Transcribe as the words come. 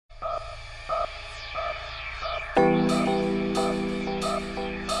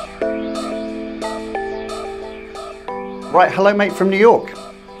Right, hello mate from New York.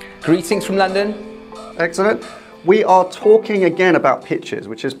 Greetings from London. Excellent. We are talking again about pitches,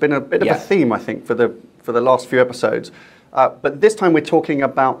 which has been a bit of a theme, I think, for the last few episodes. But this time we're talking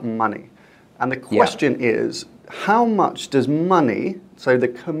about money. And the question is, how much does money, so the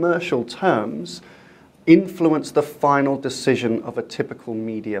commercial terms, influence the final decision of a typical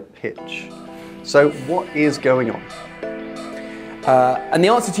media pitch? So what is going on? And the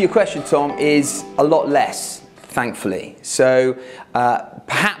answer to your question, Tom, is a lot less, thankfully. So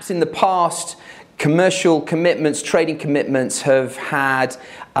perhaps in the past, commercial commitments, trading commitments have had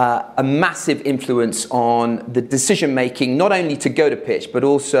a massive influence on the decision making, not only to go to pitch, but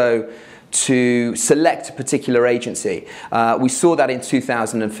also to select a particular agency. We saw that in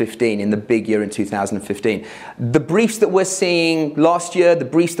 2015, in the big year in 2015. The briefs that we're seeing last year, the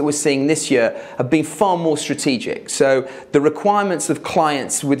briefs that we're seeing this year have been far more strategic. So the requirements of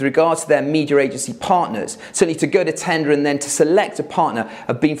clients with regards to their media agency partners, certainly to go to tender and then to select a partner,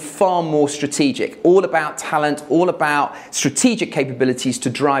 have been far more strategic. All about talent, all about strategic capabilities to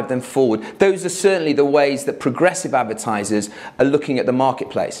drive them forward. Those are certainly the ways that progressive advertisers are looking at the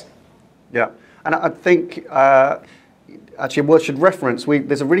marketplace. Yeah, and I think actually what should reference,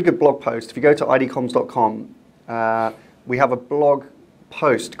 there's a really good blog post. If you go to idcomms.com, we have a blog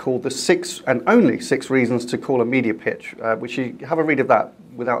post called the 6 and only 6 reasons to call a media pitch, which you have a read of that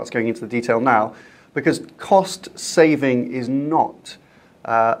without us going into the detail now, because cost saving is not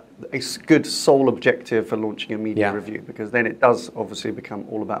a good sole objective for launching a media review, because then it does obviously become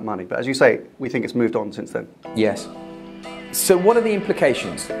all about money. But as you say, we think it's moved on since then. Yes. So what are the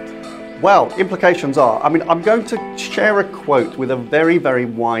implications? Well, implications are, I mean, I'm going to share a quote with a very, very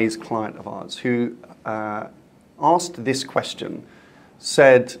wise client of ours who asked this question,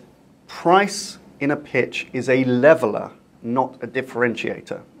 said, price in a pitch is a leveler, not a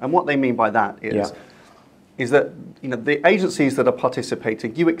differentiator. And what they mean by that is that, you know, the agencies that are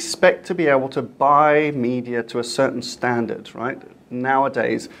participating, you expect to be able to buy media to a certain standard, right?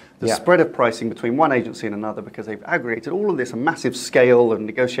 Nowadays, the spread of pricing between one agency and another, because they've aggregated all of this, a massive scale and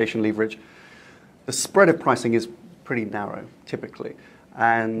negotiation leverage, the spread of pricing is pretty narrow, typically.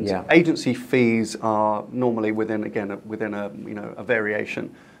 And agency fees are normally within a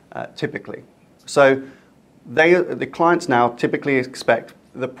variation, typically. So the clients now typically expect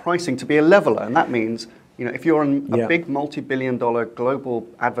the pricing to be a leveler, and that means, you know, if you're a big multi-billion-dollar global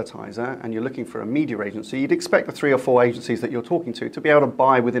advertiser and you're looking for a media agency, you'd expect the 3 or 4 agencies that you're talking to be able to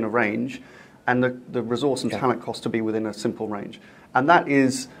buy within a range, and the resource and talent cost to be within a simple range. And that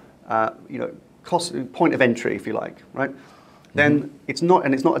is, point of entry, if you like, right? Then it's not a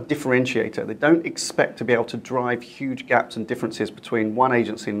differentiator. They don't expect to be able to drive huge gaps and differences between one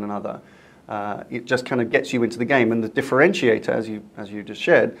agency and another. It just kind of gets you into the game, and the differentiator, as you just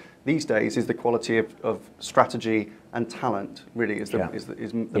shared, these days is the quality of strategy and talent. Really, is the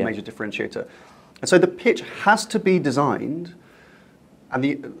major differentiator. And so the pitch has to be designed, and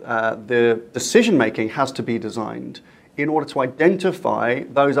the decision making has to be designed in order to identify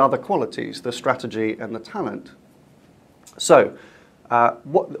those other qualities, the strategy and the talent. So,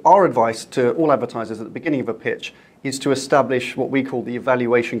 what our advice to all advertisers at the beginning of a pitch is to establish what we call the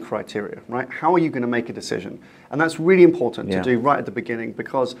evaluation criteria, right? How are you going to make a decision? And that's really important to do right at the beginning,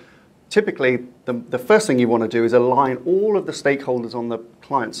 because typically the first thing you want to do is align all of the stakeholders on the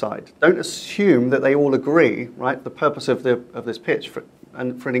client side. Don't assume that they all agree, right? The purpose of this pitch. For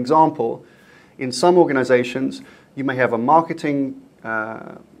an example, in some organizations, you may have a marketing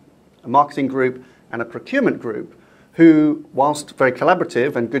group and a procurement group who, whilst very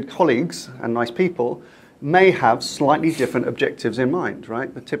collaborative and good colleagues and nice people, may have slightly different objectives in mind,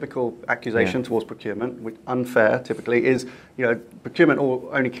 right? The typical accusation towards procurement, which unfair typically, is, you know, procurement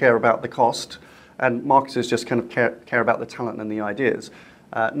only care about the cost, and marketers just kind of care about the talent and the ideas.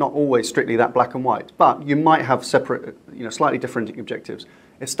 Not always strictly that black and white, but you might have separate, you know, slightly different objectives.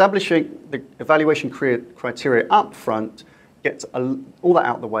 Establishing the evaluation criteria up front gets all that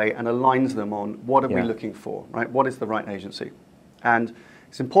out the way and aligns them on what are we looking for, right? What is the right agency? And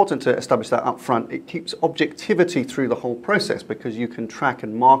it's important to establish that up front. It keeps objectivity through the whole process, because you can track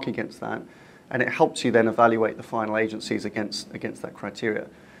and mark against that, and it helps you then evaluate the final agencies against that criteria.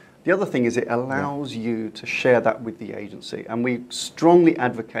 The other thing is it allows you to share that with the agency, and we strongly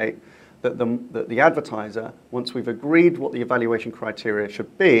advocate that the advertiser, once we've agreed what the evaluation criteria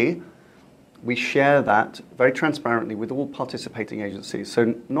should be, we share that very transparently with all participating agencies.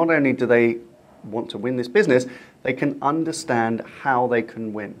 So not only do they want to win this business, they can understand how they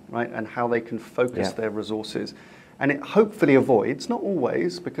can win, right? And how they can focus their resources. And it hopefully avoids, not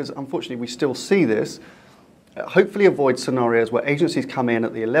always, because unfortunately we still see this, hopefully avoid scenarios where agencies come in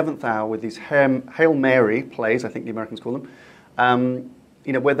at the 11th hour with these Hail Mary plays, I think the Americans call them,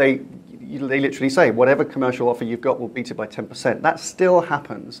 where they literally say, whatever commercial offer you've got, we'll beat it by 10%. That still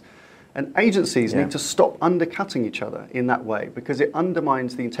happens. And agencies need to stop undercutting each other in that way, because it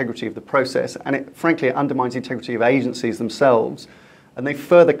undermines the integrity of the process, and frankly, it undermines the integrity of agencies themselves, and they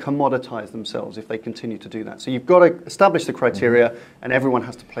further commoditize themselves if they continue to do that. So you've got to establish the criteria, and everyone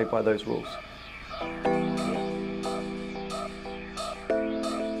has to play by those rules.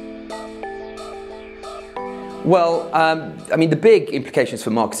 Well, I mean, the big implications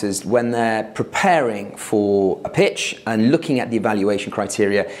for marketers when they're preparing for a pitch and looking at the evaluation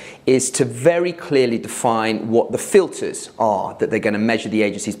criteria is to very clearly define what the filters are that they're going to measure the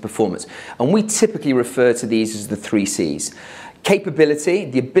agency's performance. And we typically refer to these as the 3 C's. Capability,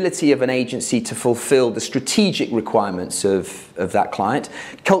 the ability of an agency to fulfill the strategic requirements of that client.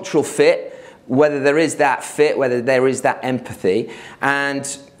 Cultural fit, whether there is that fit, whether there is that empathy, and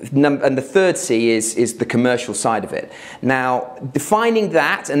the 3rd C is the commercial side of it. Now, defining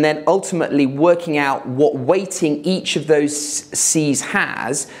that and then ultimately working out what weighting each of those C's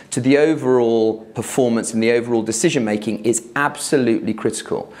has to the overall performance and the overall decision making is absolutely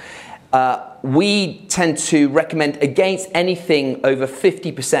critical. We tend to recommend against anything over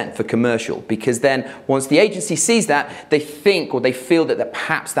 50% for commercial, because then once the agency sees that, they think or they feel that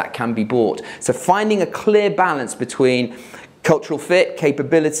perhaps that can be bought. So finding a clear balance between cultural fit,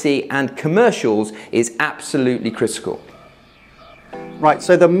 capability, and commercials is absolutely critical. Right,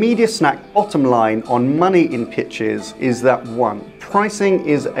 so the Media Snack bottom line on money in pitches is that 1, pricing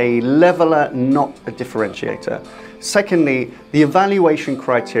is a leveler, not a differentiator. Secondly, the evaluation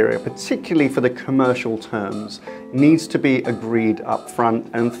criteria, particularly for the commercial terms, needs to be agreed up front.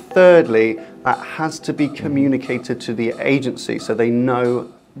 And thirdly, that has to be communicated to the agency so they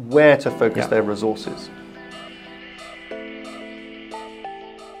know where to focus their resources.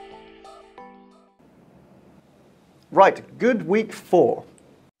 Right, good week 4.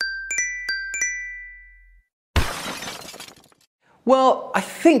 Well, I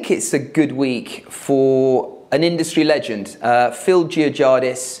think it's a good week for an industry legend, Phil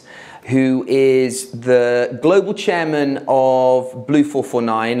Georgiadis, who is the global chairman of Blue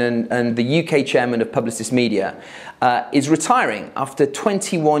 449 and the UK chairman of Publicis Media, is retiring after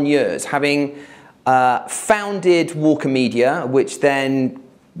 21 years, having founded Walker Media, which then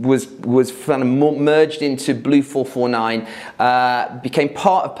was kind of merged into Blue 449, became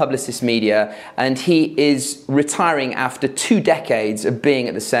part of Publicis Media, and he is retiring after 2 decades of being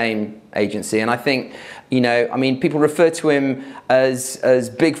at the same agency. And I think, I mean, people refer to him as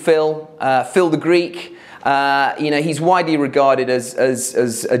Big Phil, Phil the Greek. He's widely regarded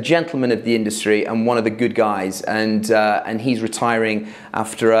as a gentleman of the industry and one of the good guys, and he's retiring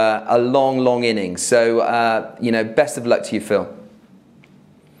after a long innings. So, best of luck to you, Phil.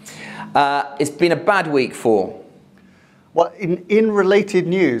 It's been a bad week for... Well, in related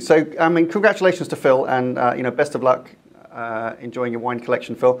news, so I mean, congratulations to Phil, and best of luck enjoying your wine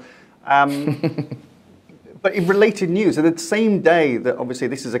collection, Phil. But in related news, and the same day that obviously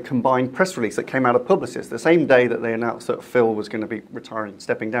this is a combined press release that came out of Publicis, the same day that they announced that Phil was going to be retiring,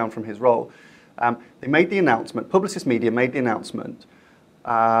 stepping down from his role, they made the announcement. Publicis Media made the announcement.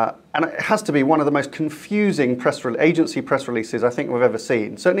 And it has to be one of the most confusing agency press releases I think we've ever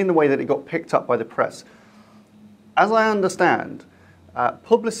seen, certainly in the way that it got picked up by the press. As I understand,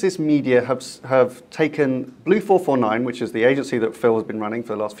 Publicis Media have taken Blue 449, which is the agency that Phil has been running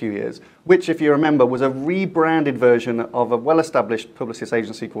for the last few years, which, if you remember, was a rebranded version of a well-established Publicis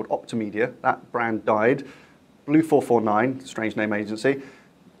agency called Optimedia. That brand died. Blue 449, strange name agency,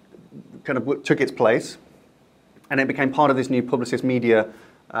 kind of took its place, and it became part of this new Publicis Media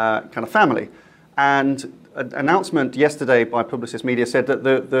kind of family. And an announcement yesterday by Publicis Media said that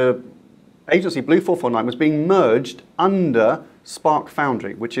the agency Blue 449 was being merged under Spark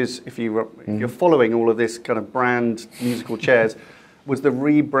Foundry, which is, if you're following all of this kind of brand musical chairs, was the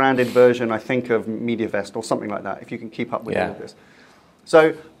rebranded version, I think, of MediaVest or something like that, if you can keep up with all of this.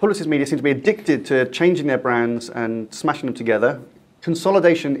 So Publicis Media seems to be addicted to changing their brands and smashing them together.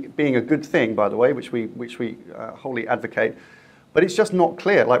 Consolidation being a good thing, by the way, which we wholly advocate. But it's just not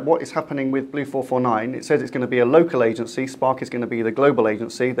clear, like what is happening with Blue 449. It says it's going to be a local agency. Spark is going to be the global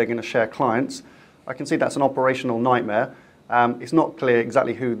agency. They're going to share clients. I can see that's an operational nightmare. It's not clear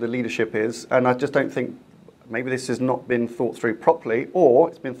exactly who the leadership is, and I just don't think, maybe this has not been thought through properly, or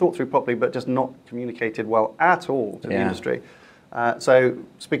it's been thought through properly but just not communicated well at all to the industry. So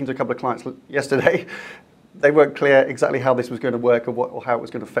speaking to a couple of clients yesterday, they weren't clear exactly how this was going to work or how it was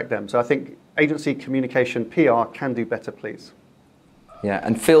going to affect them. So I think agency communication, PR, can do better, please. Yeah,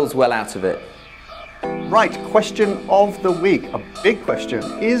 and Phil's well out of it. Right, question of the week, a big question.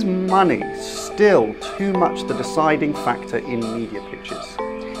 Is money still too much the deciding factor in media pitches?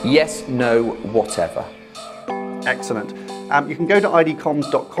 Yes, no, whatever. Excellent. You can go to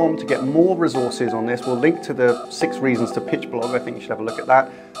idcomms.com to get more resources on this. We'll link to the 6 reasons to pitch blog. I think you should have a look at that.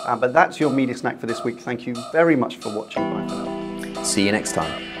 But that's your media snack for this week. Thank you very much for watching. Bye for now. See you next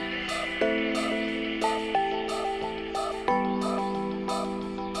time.